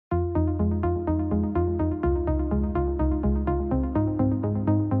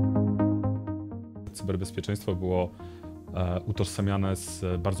cyberbezpieczeństwo było utożsamiane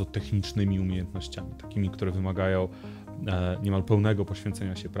z bardzo technicznymi umiejętnościami, takimi, które wymagają niemal pełnego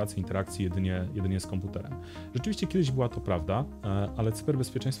poświęcenia się pracy, interakcji jedynie z komputerem. Rzeczywiście kiedyś była to prawda, ale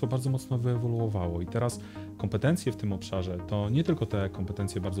cyberbezpieczeństwo bardzo mocno wyewoluowało i teraz kompetencje w tym obszarze to nie tylko te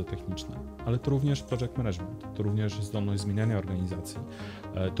kompetencje bardzo techniczne, ale to również project management, to również zdolność zmieniania organizacji,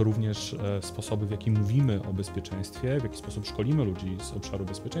 to również sposoby, w jaki mówimy o bezpieczeństwie, w jaki sposób szkolimy ludzi z obszaru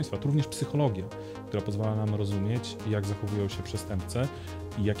bezpieczeństwa, to również psychologia, która pozwala nam rozumieć, jak zachowują się przestępcy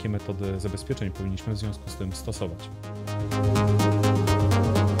i jakie metody zabezpieczeń powinniśmy w związku z tym stosować.